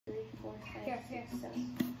here.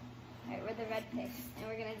 Alright, we're the red pig. And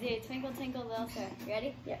we're gonna do Twinkle Twinkle Little Star.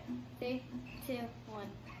 Ready? Yeah. 3, 2, 1.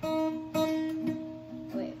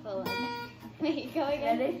 Wait, hold on. Wait, go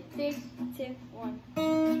again. Ready? 3, 2, 1.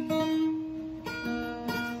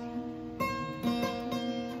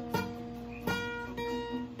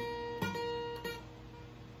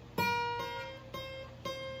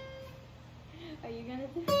 Are you gonna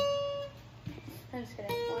do it? I'm just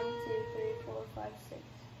kidding. 1, 2, 3, 4, 5, 6,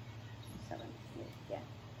 7. Yeah.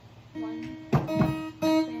 1.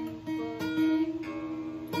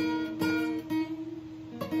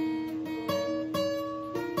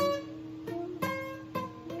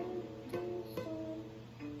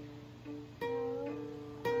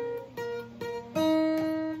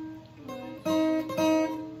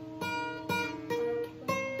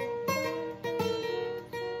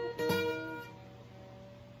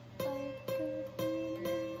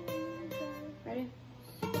 Ready?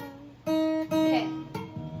 Okay.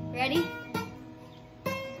 Ready?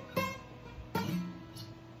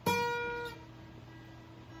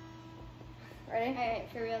 Ready? Alright,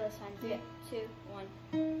 for real this time. 3, 2, 1.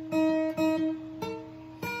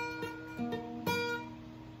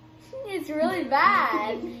 It's really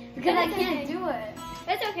bad because I can't do it.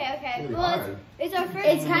 It's okay, okay. Really Well, hard. it's our first.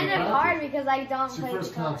 It's kind of hard because I don't It's your play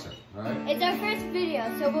first guitar. concert, right? It's our first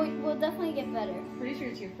video, so we'll definitely get better. Pretty sure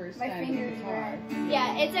it's your first My time fingers with guitar. red.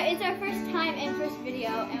 Yeah, it's our first time and first video,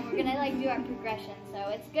 and we're gonna like do our progression, so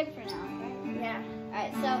it's good for now, right? Yeah.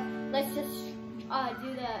 Alright, so let's just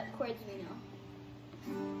do the chords we know.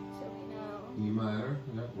 So we know. E minor,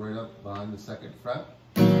 yeah, right up behind the second fret.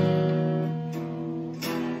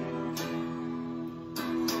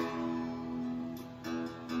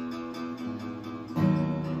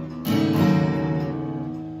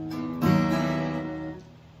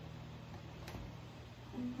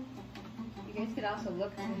 You guys could also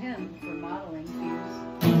look to him for modeling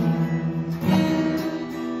cues.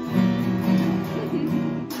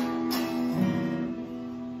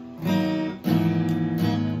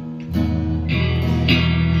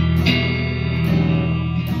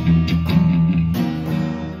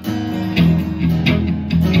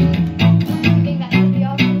 I think that should be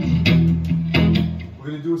all.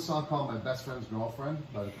 We're gonna do a song called My Best Friend's Girlfriend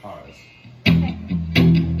by the Cars. Okay.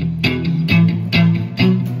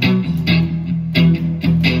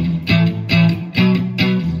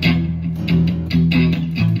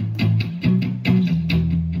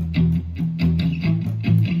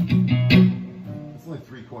 It's only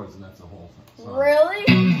 3 chords and that's the whole song. Really?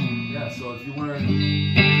 Yeah, so if you learn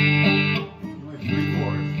only 3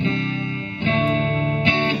 chords, you can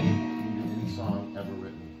do any song ever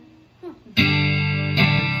written.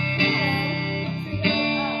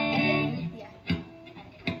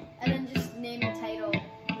 And then just name the title.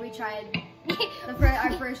 We tried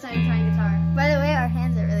our first time trying guitar. By the way, our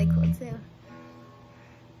hands are really cool too.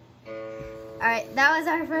 Alright, that was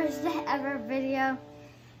our first ever video.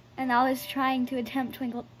 And I was trying to attempt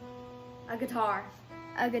Twinkle, A guitar.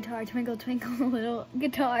 a guitar, Twinkle Twinkle Little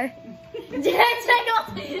Guitar. Twinkle,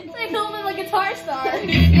 Twinkle little guitar star.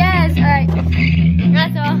 Yeah.